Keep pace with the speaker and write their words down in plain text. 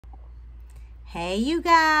Hey you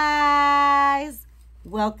guys,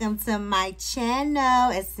 welcome to my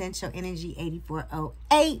channel, Essential Energy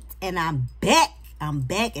 8408, and I'm back.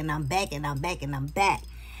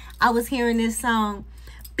 I was hearing this song,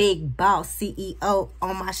 Big Boss CEO,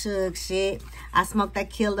 on my Suge shit. I smoked that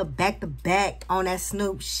killer back to back on that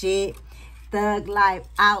Snoop shit. Thug Life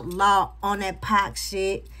Outlaw on that Pac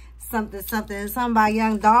shit. Something about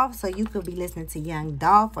Young Dolph. So you could be listening to Young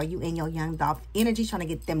Dolph, or you in your Young Dolph energy trying to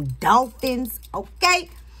get them dolphins, okay?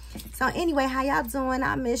 So anyway, how y'all doing?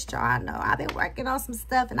 I missed y'all. I know I've been working on some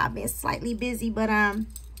stuff and I've been slightly busy, but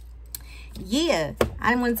yeah,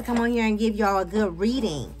 I wanted to come on here and give y'all a good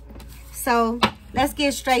reading. So let's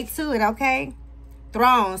get straight to it, okay?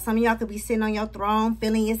 Throne. Some of y'all could be sitting on your throne,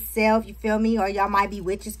 feeling yourself, you feel me? Or y'all might be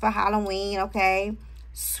witches for Halloween, okay?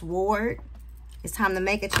 Sword. It's time to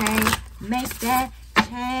make a change. Make that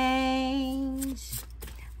change.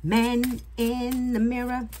 Man in the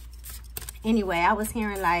mirror. Anyway, I was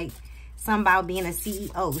hearing like something about being a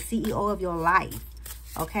CEO of your life.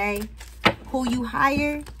 Okay? Who you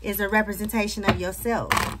hire is a representation of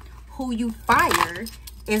yourself. Who you fire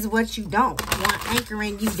is what you don't want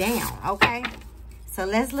anchoring you down. Okay? So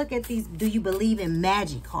let's look at these. Do you believe in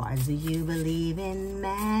magic cards? Do you believe in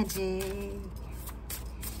magic?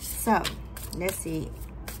 So let's see.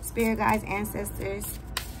 Spirit guides, ancestors,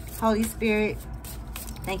 Holy Spirit,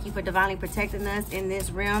 thank you for divinely protecting us in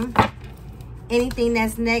this realm. Anything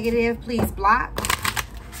that's negative, please block.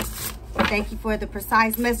 Thank you for the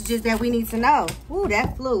precise messages that we need to know. Ooh,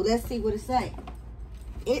 that flew. Let's see what it says.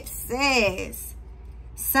 It says,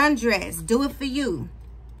 sundress, do it for you.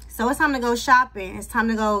 So it's time to go shopping. It's time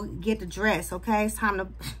to go get the dress, okay? It's time to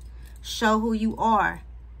show who you are.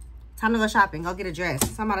 Time to go shopping. Go get a dress.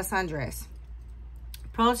 Something about a sundress.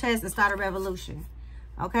 Protest and start a revolution,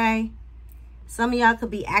 okay? Some of y'all could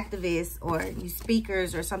be activists or you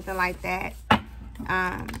speakers or something like that.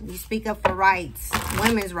 You speak up for rights,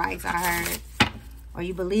 women's rights, I heard. Or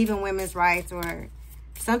you believe in women's rights, or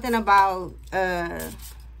something about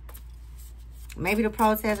maybe the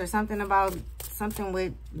protest, or something about something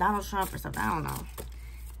with Donald Trump or something. I don't know.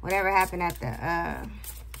 Whatever happened at the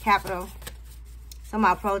Capitol.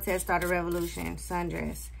 Somehow protest, start a revolution,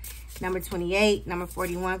 sundress. Number 28, number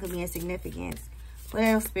 41 could be in significance. What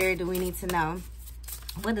else, Spirit, do we need to know?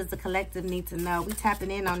 What does the collective need to know? We tapping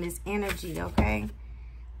in on this energy, okay?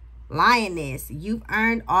 Lioness, you've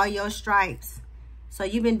earned all your stripes. So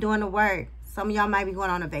you've been doing the work. Some of y'all might be going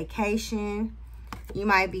on a vacation. You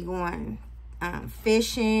might be going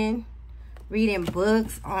fishing, reading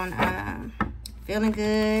books on feeling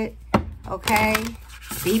good, okay?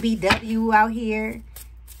 BBW out here,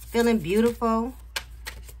 feeling beautiful.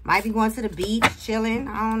 Might be going to the beach, chilling.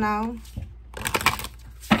 I don't know.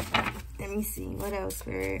 Let me see. What else,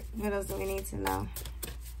 Spirit? What else do we need to know?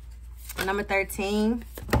 Number 13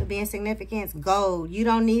 could be in significance. Gold. You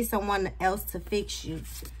don't need someone else to fix you.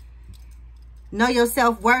 Know your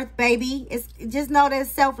self-worth, baby. Just know that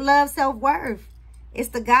self-love, self-worth. It's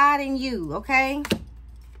the God in you, okay?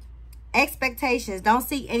 Expectations. Don't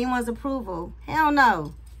seek anyone's approval. Hell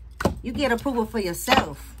no. You get approval for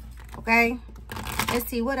yourself, okay? Let's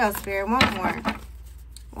see, what else, Spirit? One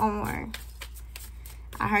more.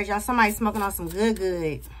 I heard y'all, somebody smoking on some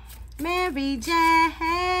good. Mary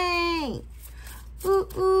Jane.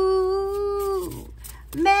 Ooh.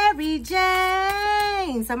 Mary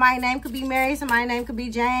Jane. Somebody's name could be Mary. Somebody's name could be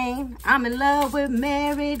Jane. I'm in love with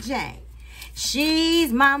Mary Jane.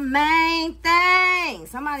 She's my main thing.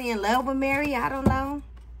 Somebody in love with Mary. I don't know.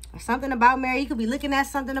 Or something about Mary. You could be looking at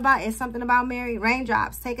something about Mary.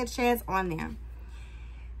 Raindrops. Take a chance on them.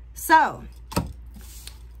 So,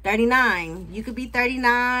 39. You could be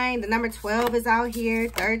 39. The number 12 is out here.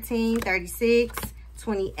 13, 36,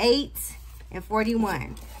 28, and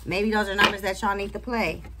 41. Maybe those are numbers that y'all need to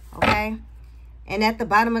play. Okay? And at the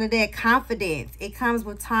bottom of the deck, confidence. It comes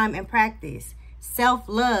with time and practice.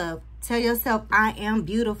 Self-love. Tell yourself, I am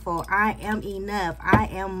beautiful. I am enough. I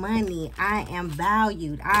am money. I am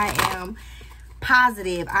valued. I am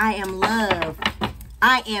positive. I am love.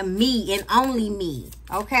 I am me and only me,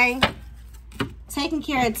 okay? Taking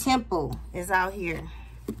care of temple is out here.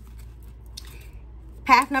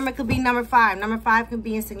 Path number could be number 5. Number 5 could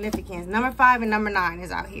be in significance. Number 5 and number 9 is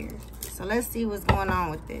out here. So let's see what's going on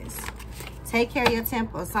with this. Take care of your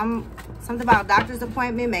temple. Something about doctor's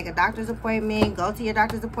appointment. Make a doctor's appointment. Go to your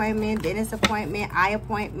doctor's appointment. Dentist appointment. Eye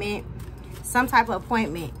appointment. Some type of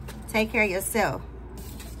appointment. Take care of yourself.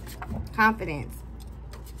 Confidence.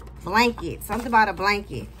 Blanket. Something about a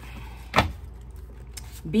blanket.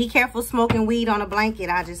 Be careful smoking weed on a blanket,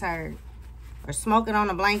 I just heard. Or smoking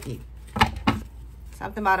on a blanket.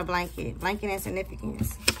 Something about a blanket. Blanket and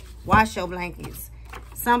significance. Wash your blankets.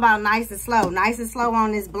 Something about nice and slow. Nice and slow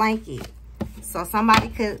on this blanket. So somebody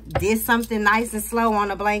did something nice and slow on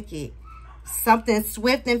the blanket. Something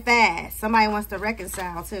swift and fast. Somebody wants to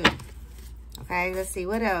reconcile too. Okay, let's see.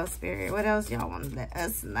 What else, Spirit? What else y'all want to let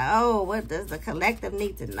us know? What does the collective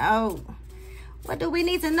need to know? What do we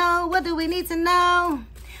need to know? What do we need to know?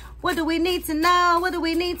 What do we need to know? What do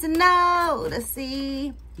we need to know? Let's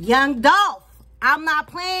see. Young Dolph. I'm not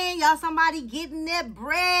playing. Y'all, somebody getting that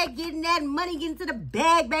bread, getting that money, getting to the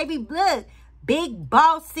bag, baby. Look. Big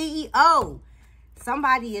boss CEO.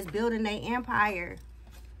 Somebody is building their empire.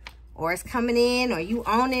 Or it's coming in, or you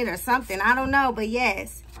own it, or something. I don't know, but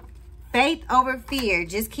yes. Faith over fear.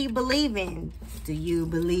 Just keep believing. Do you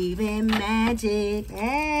believe in magic?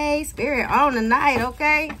 Hey, Spirit on tonight,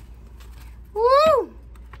 okay? Woo!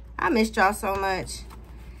 I missed y'all so much.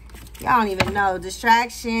 Y'all don't even know.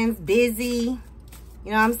 Distractions, busy.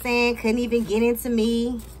 You know what I'm saying? Couldn't even get into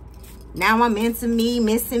me. Now I'm into me,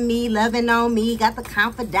 missing me, loving on me. Got the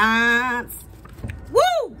confidants.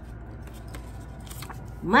 Woo!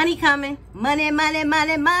 Money coming. Money, money,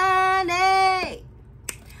 money, money.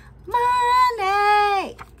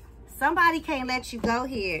 Money. Somebody can't let you go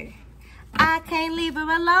here. I can't leave her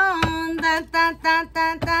alone. Dun, dun, dun,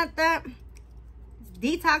 dun, dun, dun.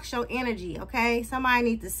 Detox your energy, okay? Somebody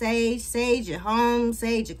needs to sage your home,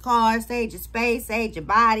 sage your car, sage your space, sage your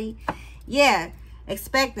body. Yeah,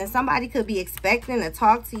 expecting. Somebody could be expecting to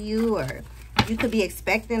talk to you, or you could be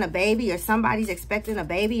expecting a baby, or somebody's expecting a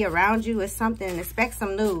baby around you or something. Expect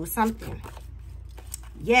some news, something.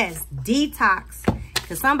 Yes, detox.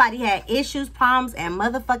 Because somebody had issues, problems, and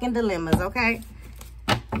motherfucking dilemmas, okay?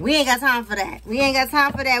 We ain't got time for that. We ain't got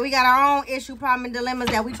time for that. We got our own issue, problem, and dilemmas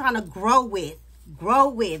that we trying to grow with.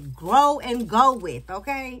 Grow and go with,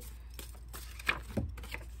 okay?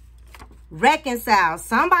 Reconcile.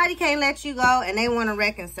 Somebody can't let you go and they want to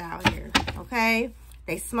reconcile here, okay?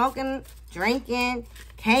 They smoking, drinking,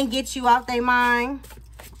 can't get you off their mind.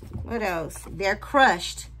 What else? They're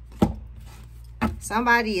crushed.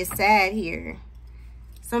 Somebody is sad here.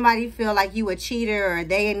 Somebody feel like you a cheater, or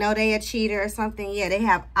they know they a cheater or something. Yeah, they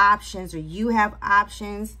have options, or you have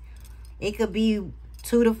options. It could be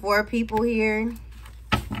 2 to 4 people here.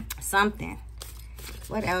 Something.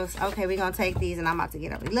 What else? Okay, we're going to take these and I'm about to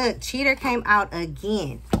get over. Look, cheater came out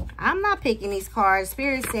again. I'm not picking these cards.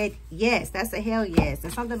 Spirit said yes. That's a hell yes.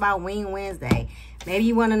 There's something about Wing Wednesday. Maybe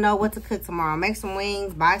you want to know what to cook tomorrow. Make some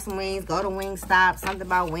wings, buy some wings, go to Wingstop. Something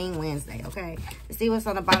about Wing Wednesday, okay? Let's see what's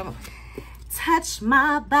on the bottom. Touch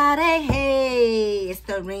my body. Hey, it's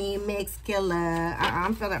the remix killer.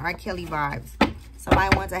 I'm feeling R. Kelly vibes.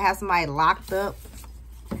 Somebody wants to have somebody locked up.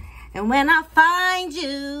 And when I find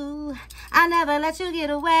you, I never let you get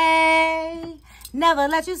away. Never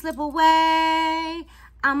let you slip away.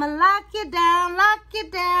 I'ma lock you down, lock you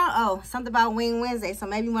down. Oh, something about Wing Wednesday. So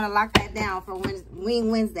maybe you want to lock that down for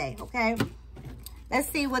Wing Wednesday, okay? Let's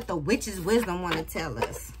see what the witch's wisdom want to tell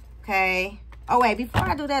us, okay? Oh, wait, before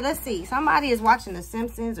I do that, let's see. Somebody is watching The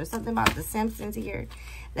Simpsons or something about The Simpsons here.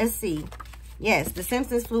 Let's see. Yes, The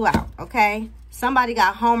Simpsons flew out, okay? Somebody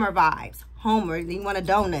got Homer vibes. Homer, you want a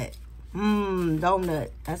donut. Donut.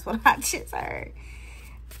 That's what I just heard.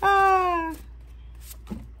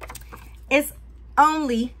 It's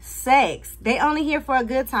only sex. They only here for a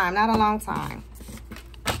good time, not a long time.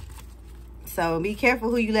 So be careful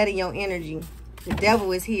who you let in your energy. The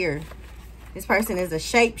devil is here. This person is a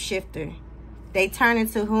shapeshifter. They turn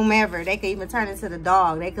into whomever. They could even turn into the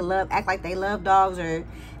dog. They could act like they love dogs, or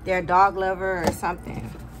they're a dog lover or something.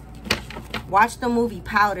 Watch the movie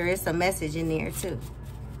Powder. It's a message in there too.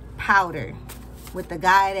 Powder. With the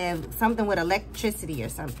guy that, something with electricity or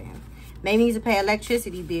something. Maybe you need to pay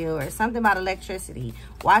electricity bill or something about electricity.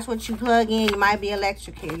 Watch what you plug in. You might be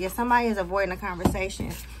electrocuted. Yeah, somebody is avoiding a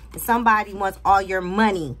conversation. And somebody wants all your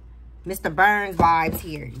money. Mr. Burns vibes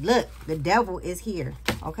here. Look, the devil is here.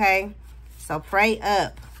 Okay? So pray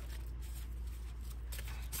up.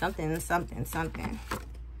 Something.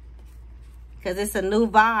 Because it's a new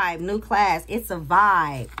vibe, new class. It's a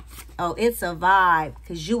vibe. Oh, it's a vibe.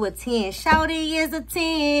 Because you a 10. Shouty is a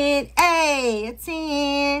 10. Hey, a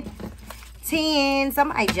 10. 10.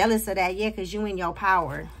 Somebody jealous of that. Yeah, because you in your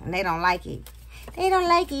power. And they don't like it. They don't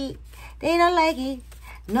like it. They don't like it.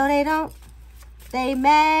 No, they don't. They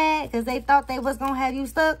mad because they thought they was going to have you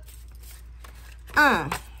stuck.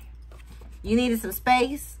 You needed some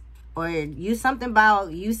space. Or you something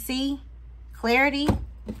about you see clarity.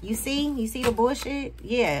 You see the bullshit?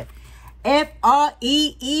 Yeah.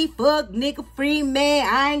 F-R-E-E, fuck nigga free man.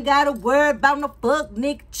 I ain't got a word about no fuck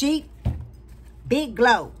nigga cheap. Big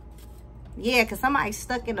glow. Yeah, because somebody's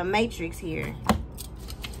stuck in the matrix here.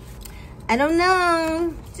 I don't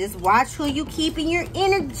know. Just watch who you keep in your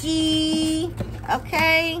energy.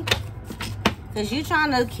 Okay? Because you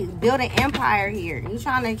trying to build an empire here. You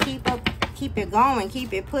trying to keep it going,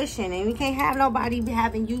 keep it pushing. And you can't have nobody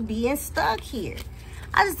having you being stuck here.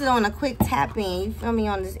 I just doing a quick tap in. You feel me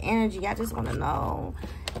on this energy? I just want to know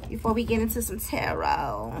before we get into some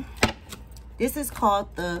tarot. This is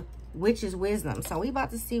called the Witch's Wisdom. So we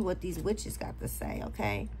about to see what these witches got to say,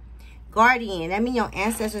 okay? Guardian, that means your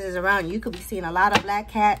ancestors is around you. You could be seeing a lot of black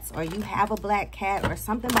cats, or you have a black cat, or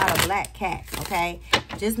something about a black cat, okay?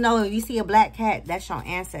 Just know if you see a black cat, that's your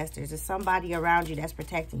ancestors. There's somebody around you that's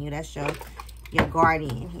protecting you. That's your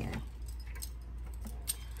guardian here.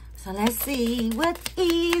 So let's see, what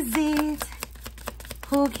is it?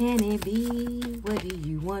 Who can it be? What do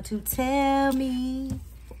you want to tell me?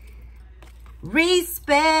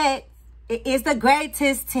 Respect is the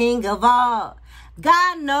greatest thing of all.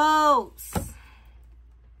 God knows.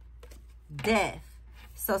 Death.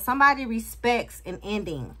 So somebody respects an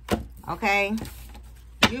ending. Okay?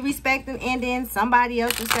 You respect an ending. Somebody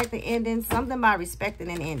else respects an ending. Something about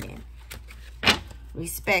respecting an ending.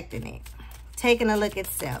 Respecting it. Taking a look at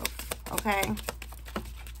self. Okay?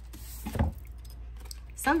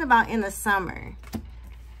 Something about in the summer.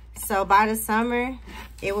 So by the summer,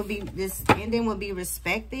 it will be, this ending will be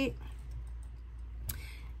respected.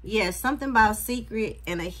 Yeah, something about secret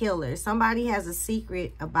and a healer. Somebody has a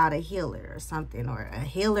secret about a healer or something. Or a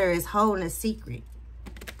healer is holding a secret.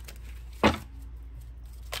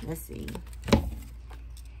 Let's see.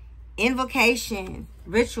 Invocation.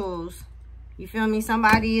 Rituals. You feel me?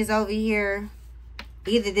 Somebody is over here.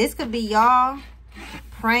 Either this could be y'all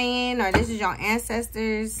praying, or this is your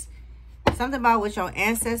ancestors. Something about with your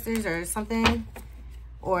ancestors or something.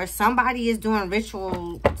 Or somebody is doing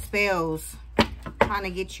ritual spells trying to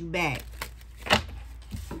get you back.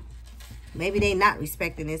 Maybe they not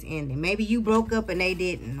respecting this ending. Maybe you broke up and they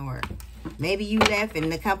didn't. Or maybe you left and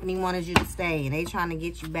the company wanted you to stay and they trying to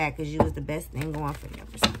get you back because you was the best thing going for them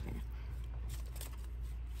or something.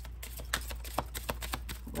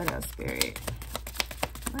 What else, Spirit?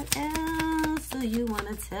 What else do you want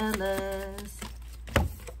to tell us?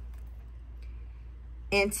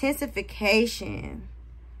 Intensification.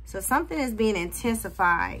 So something is being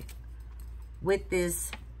intensified with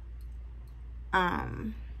this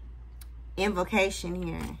invocation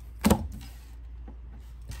here.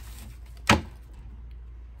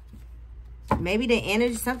 Maybe the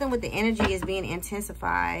energy, something with the energy is being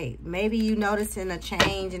intensified. Maybe you noticing a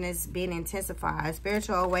change and it's being intensified.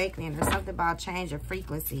 Spiritual awakening, or something about change of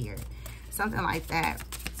frequency or something like that.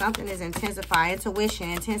 Something is intensified.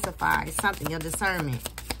 Intuition intensified. Something, your discernment.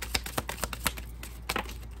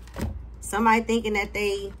 Somebody thinking that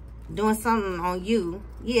they doing something on you.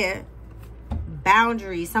 Yeah.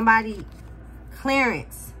 Boundaries. Somebody,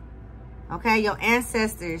 clearance. Okay, your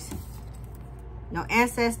ancestors. Your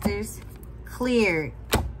ancestors cleared.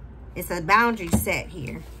 It's a boundary set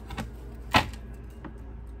here.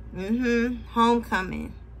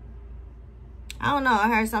 Homecoming. I don't know. I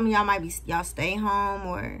heard some of y'all might be, y'all stay home,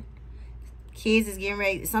 or kids is getting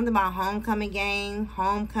ready. Something about homecoming game.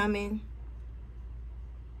 Homecoming.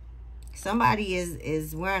 Somebody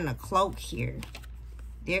is wearing a cloak here.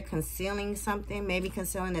 They're concealing something. Maybe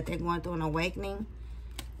concealing that they're going through an awakening.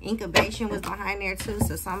 Incubation was behind there too.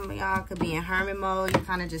 So some of y'all could be in hermit mode. You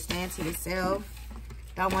kind of just stand to yourself.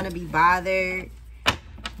 Don't want to be bothered.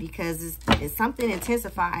 Because it's something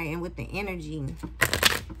intensifying with the energy.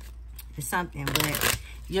 It's something. But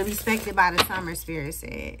you're respected by the summer, Spirit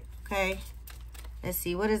said. Okay. Let's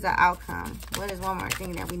see. What is the outcome? What is one more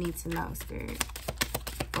thing that we need to know, Spirit?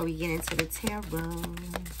 Before we get into the tarot.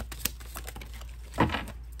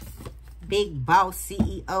 Big boss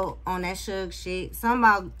CEO on that sugar shit. Something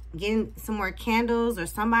about getting some more candles, or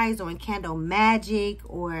somebody's doing candle magic,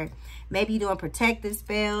 or maybe doing protective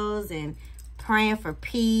spells and praying for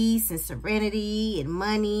peace and serenity and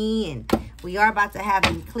money. And we are about to have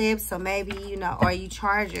an eclipse, so maybe, you know, or you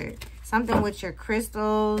charge your something with your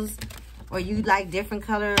crystals, or you like different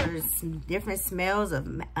colors, different smells of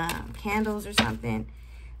candles or something.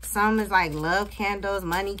 Some is like love candles,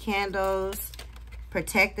 money candles,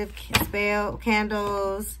 protective spell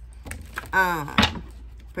candles,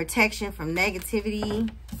 protection from negativity,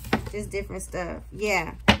 just different stuff.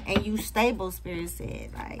 Yeah. And you stable, Spirit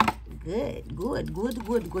said. Like, good.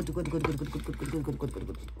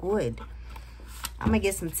 I'm gonna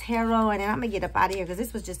get some tarot, and then I'm gonna get up out of here, because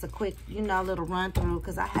this was just a quick, you know, little run through,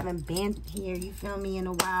 because I haven't been here, you feel me, in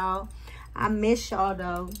a while. I miss y'all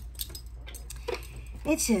though.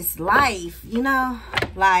 It's just life, you know,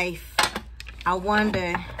 life. I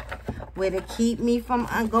wonder, will it keep me from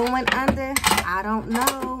going under? I don't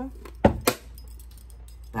know.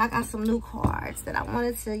 But I got some new cards that I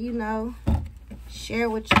wanted to, you know, share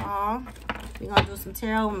with y'all. We're going to do some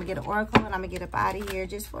tarot. I'm going to get an oracle, and I'm going to get up out of here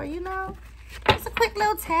just for, you know, just a quick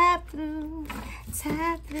little tap through,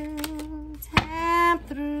 tap through, tap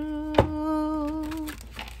through.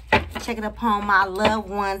 Checking upon my loved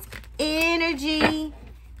ones' energy,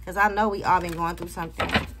 because I know we all been going through something.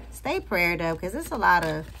 Stay prayed up, because there's a lot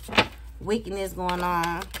of wickedness going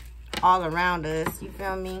on all around us. You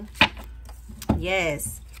feel me?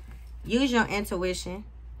 Yes. Use your intuition.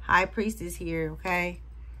 High Priestess here, okay?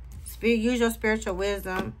 Use your spiritual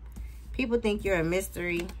wisdom. People think you're a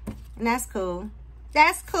mystery, and that's cool.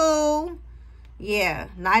 That's cool. Yeah,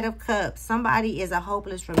 Knight of Cups. Somebody is a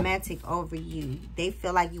hopeless romantic over you. They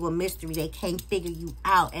feel like you a mystery. They can't figure you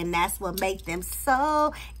out, and that's what makes them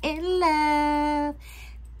so in love.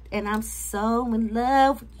 And I'm so in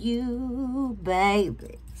love with you,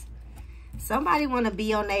 baby. Somebody want to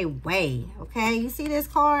be on their way, okay? You see this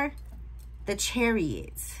card? The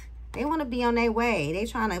Chariots. They want to be on their way. They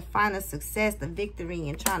trying to find the success, the victory,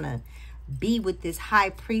 and trying to be with this High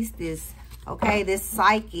Priestess, okay? This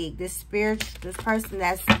psychic, this person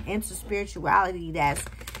that's into spirituality, that's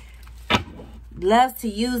loves to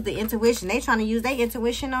use the intuition. They trying to use their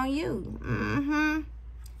intuition on you.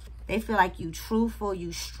 They feel like you truthful,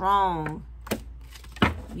 you strong.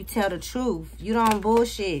 You tell the truth. You don't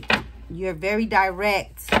bullshit. You're very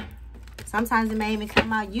direct. Sometimes it may even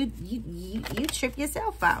come out. You trip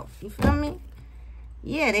yourself out. You feel me?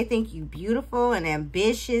 Yeah, they think you beautiful and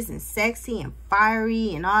ambitious and sexy and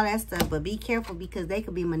fiery and all that stuff. But be careful, because they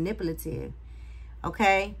could be manipulative.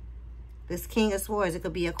 Okay? This King of Swords, it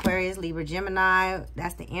could be Aquarius, Libra, Gemini.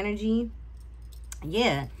 That's the energy.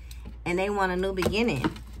 Yeah. And they want a new beginning.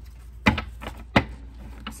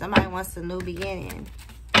 Somebody wants a new beginning.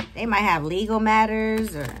 They might have legal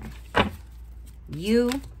matters, or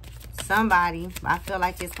somebody. I feel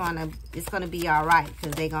like it's gonna be all right,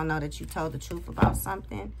 because they're gonna know that you told the truth about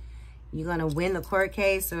something. You're gonna win the court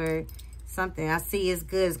case or something. I see it's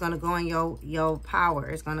good. It's gonna go in your power.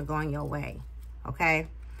 It's gonna go in your way. Okay.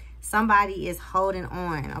 Somebody is holding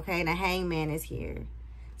on. Okay. The Hangman is here.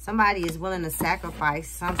 Somebody is willing to sacrifice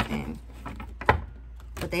something,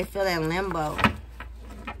 but they feel in limbo.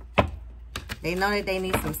 They know that they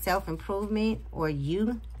need some self-improvement, or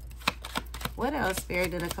you. What else,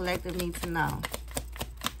 Spirit, do the collective need to know?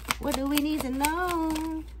 What do we need to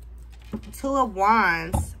know? Two of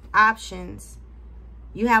Wands. Options.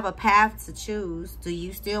 You have a path to choose. Do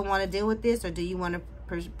you still want to deal with this, or do you want to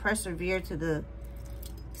persevere to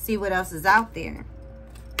see what else is out there?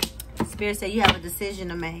 Spirit said you have a decision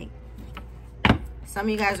to make. Some of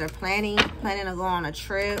you guys are planning to go on a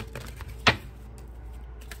trip.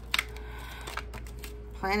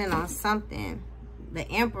 Planning on something. The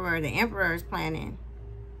Emperor is planning.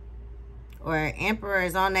 Or Emperor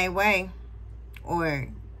is on their way. Or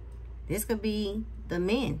this could be the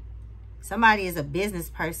men. Somebody is a business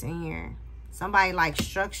person here. Somebody likes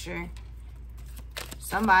structure.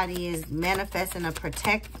 Somebody is manifesting a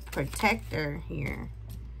protector here.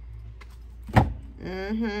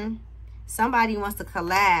 Somebody wants to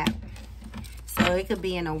collab. So it could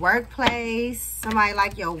be in a workplace. Somebody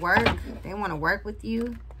like your work. They want to work with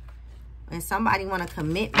you. And somebody want a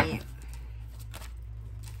commitment.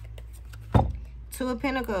 Two of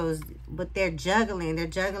Pentacles. But they're juggling. They're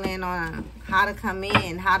juggling on how to come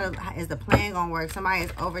in. Is the plan going to work? Somebody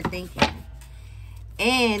is overthinking.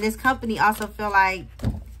 And this company also feel like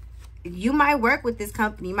you might work with this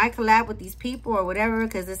company. You might collab with these people or whatever,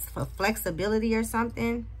 because it's for flexibility or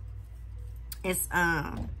something. It's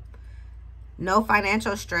no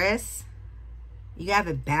financial stress. You have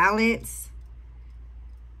it balanced.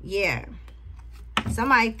 Yeah.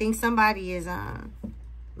 Somebody thinks somebody is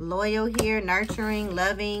loyal here, nurturing,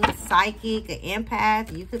 loving, psychic, an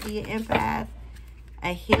empath. You could be an empath,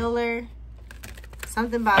 a healer.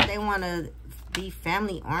 Something about they want to be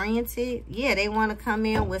family oriented. Yeah, they want to come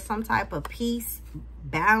in with some type of peace,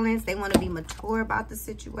 balance. They want to be mature about the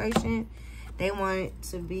situation. They want it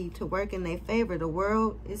to work in their favor. The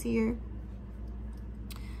world is here.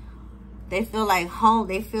 They feel like home.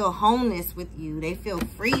 They feel wholeness with you. They feel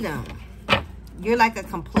freedom. You're like a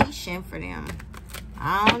completion for them.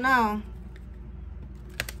 I don't know.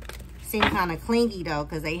 Seem kind of clingy though,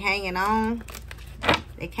 because they hanging on.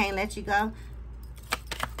 They can't let you go.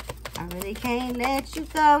 I really can't let you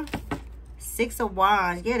go. Six of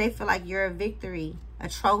Wands. Yeah, they feel like you're a victory, a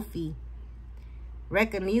trophy.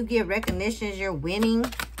 You get recognitions. You're winning.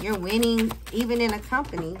 You're winning even in a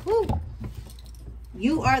company. Woo.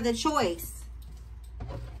 You are the choice.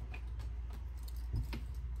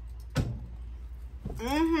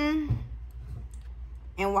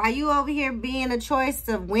 And while you over here being a choice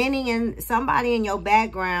of winning, and somebody in your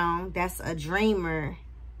background that's a dreamer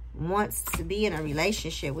wants to be in a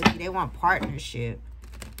relationship with you. They want partnership.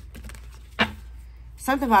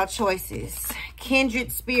 Something about choices.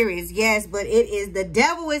 Kindred spirits. Yes, but it is the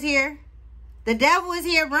devil is here. The devil is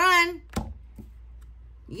here. Run.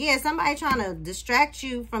 Yeah, somebody trying to distract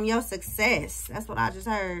you from your success. That's what I just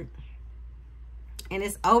heard. And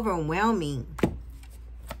it's overwhelming.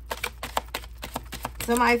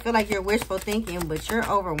 Somebody feel like you're wishful thinking, but you're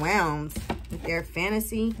overwhelmed with their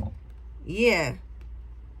fantasy. Yeah.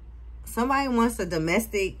 Somebody wants a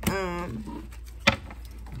domestic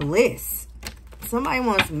bliss. Somebody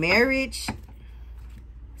wants marriage.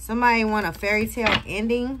 Somebody wants a fairy tale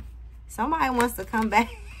ending. Somebody wants to come back.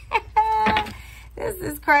 This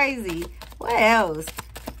is crazy. What else?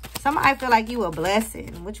 Somebody feel like you a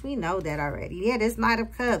blessing, which we know that already. Yeah, this Knight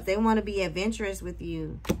of Cups. They want to be adventurous with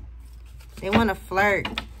you. They want to flirt.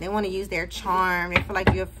 They want to use their charm. They feel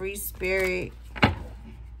like you're a free spirit.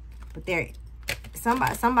 But they're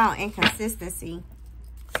somebody about inconsistency.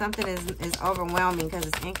 Something is overwhelming because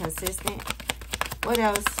it's inconsistent. What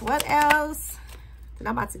else? What else? And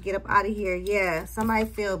I'm about to get up out of here. Yeah, somebody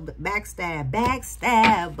feel backstab.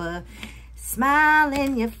 Backstab. Smile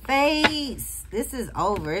in your face. This is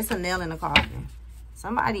over. It's a nail in the coffin.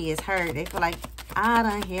 Somebody is hurt. They feel like, I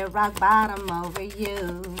done hit rock bottom over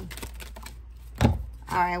you.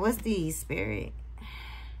 All right, what's these, Spirit?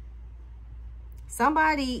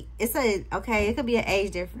 Somebody, okay, it could be an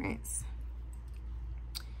age difference.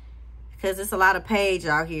 Because there's a lot of page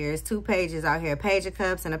out here. It's 2 pages out here. A Page of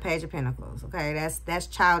Cups and a Page of Pentacles. Okay, that's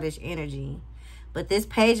childish energy. But this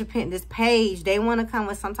page, they want to come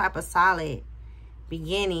with some type of solid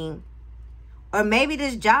beginning. Or maybe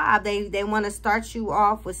this job, they want to start you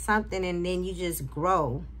off with something and then you just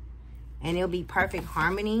grow. And it'll be perfect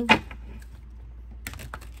harmony.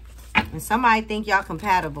 And somebody think y'all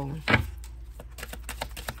compatible.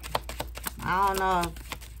 I don't know.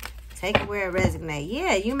 Take it where it resonates.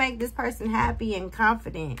 Yeah, you make this person happy and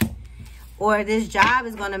confident. Or this job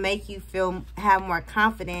is going to make you have more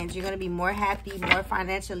confidence. You're going to be more happy, more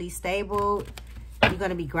financially stable. You're going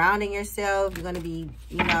to be grounding yourself. You're going to be,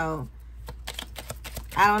 you know,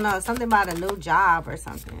 I don't know, something about a new job or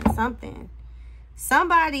something.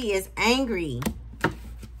 Somebody is angry,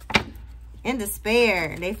 in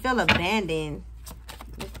despair. They feel abandoned.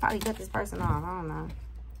 You probably cut this person off. I don't know.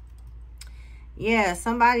 Yeah,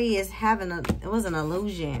 somebody is having it was an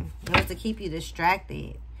illusion. It was to keep you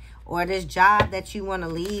distracted. Or this job that you want to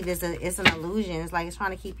leave is an illusion. It's like it's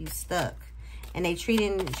trying to keep you stuck. And they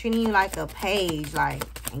treating you like a page, like,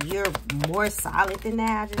 and you're more solid than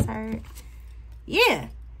that, I just heard. Yeah.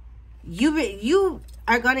 You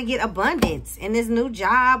are going to get abundance in this new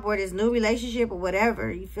job or this new relationship or whatever.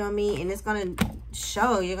 You feel me? And it's going to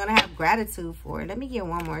show. You're going to have gratitude for it. Let me get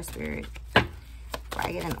one more, Spirit. Before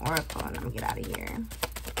I get an oracle and I'm going to get out of here.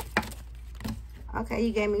 Okay,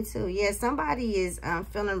 you gave me 2. Yeah, somebody is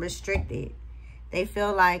feeling restricted. They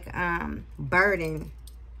feel like burdened.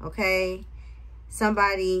 Okay?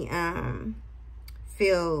 Somebody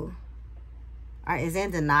is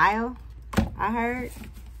in denial, I heard.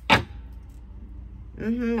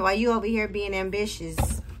 While you over here being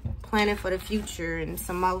ambitious, planning for the future and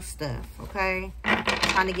some more stuff, okay?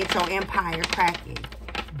 Trying to get your empire cracking.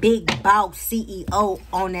 Big boss CEO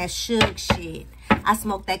on that Suge shit. I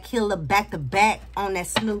smoke that killer back to back on that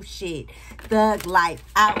Snoop shit. Thug life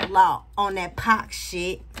outlaw on that Pac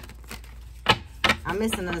shit. I'm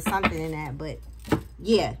missing something in that, but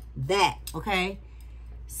yeah, that, okay?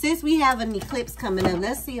 Since we have an eclipse coming up,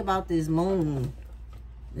 let's see about this moon.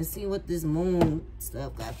 Let's see what this moon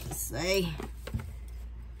stuff got to say.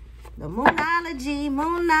 The moonology.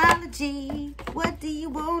 What do you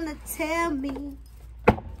want to tell me?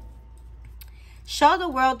 Show the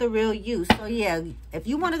world the real you. So, yeah, if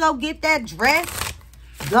you want to go get that dress,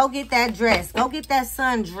 go get that dress. Go get that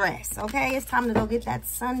sundress, okay? It's time to go get that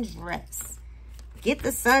sundress. Get the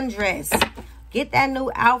sundress. Get that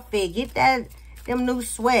new outfit. Get them new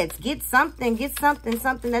sweats. Get something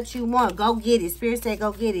that you want. Go get it. Spirit said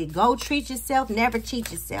go get it. Go treat yourself. Never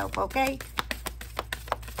cheat yourself, okay?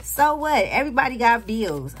 So what? Everybody got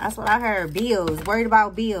bills. That's what I heard. Bills. Worried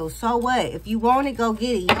about bills. So what? If you want it, go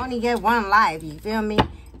get it. You only get one life. You feel me?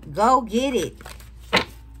 Go get it.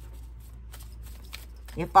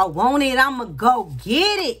 If I want it, I'ma go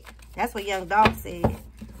get it. That's what Young Dog said.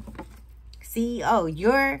 CEO,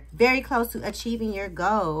 you're very close to achieving your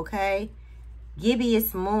goal, okay?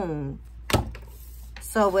 Gibbous moon.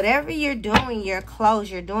 So whatever you're doing, you're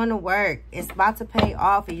close. You're doing the work. It's about to pay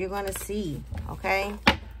off and you're going to see, okay?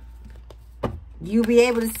 You'll be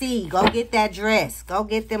able to see. Go get that dress. Go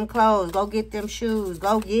get them clothes. Go get them shoes.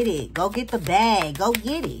 Go get it. Go get the bag. Go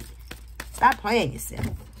get it. Stop playing yourself.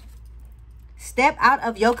 Step out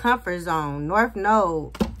of your comfort zone. North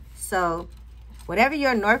Node. So, whatever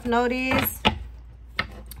your North Node is,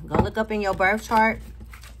 go look up in your birth chart.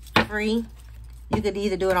 Free. You could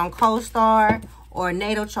either do it on CoStar or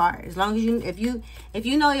natal chart. As long as if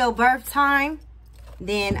you know your birth time,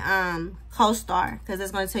 then CoStar, because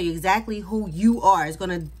it's going to tell you exactly who you are. It's going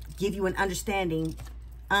to give you an understanding.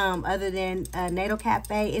 Other than Natal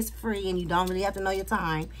Cafe, it's free and you don't really have to know your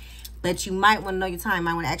time, but you might want to know your time. You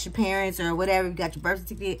might want to ask your parents or whatever. You got your birth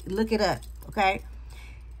certificate, look it up. Okay,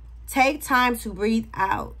 take time to breathe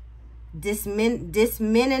out.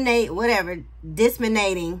 Disseminating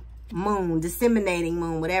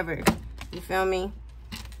moon, whatever. You feel me?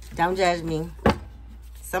 Don't judge me.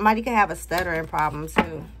 Somebody could have a stuttering problem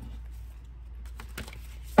too.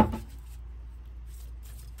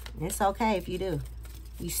 It's okay if you do.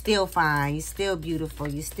 You still fine. You still beautiful.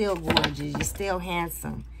 You still gorgeous. You still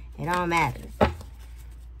handsome. It don't matter.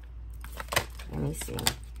 Let me see.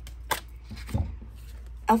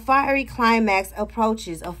 A fiery climax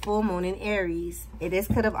approaches a full moon in Aries. This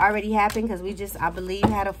could have already happened because we just, I believe,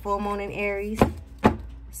 had a full moon in Aries.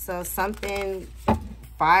 So something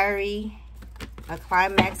fiery, a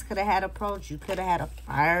climax could have had approach. You could have had a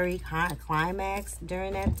fiery climax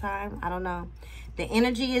during that time. I don't know. The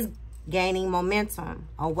energy is gaining momentum,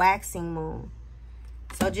 a waxing moon.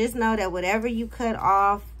 So just know that whatever you cut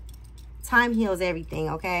off, time heals everything,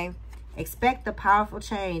 okay? Expect the powerful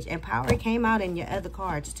change. And power came out in your other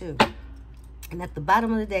cards too. And at the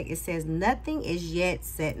bottom of the deck, it says, nothing is yet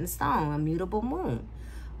set in stone, a mutable moon.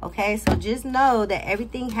 Okay, so just know that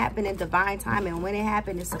everything happened in divine time, and when it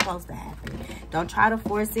happened, it's supposed to happen. Don't try to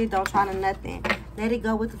force it. Don't try to nothing. Let it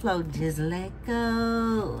go with the flow. Just let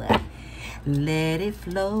go. Let it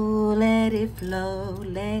flow, let it flow,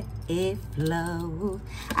 let it flow.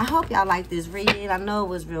 I hope y'all like this reading. I know it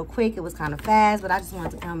was real quick. It was kind of fast, but I just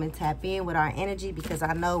wanted to come and tap in with our energy because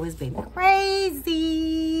I know it's been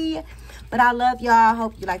crazy. But I love y'all. I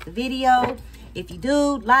hope you like the video. If you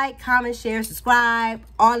do, like, comment, share, subscribe,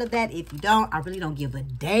 all of that. If you don't, I really don't give a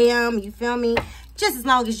damn. You feel me? Just as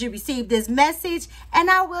long as you receive this message, and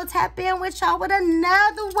I will tap in with y'all with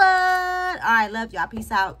another one. All right, love y'all. Peace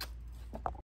out.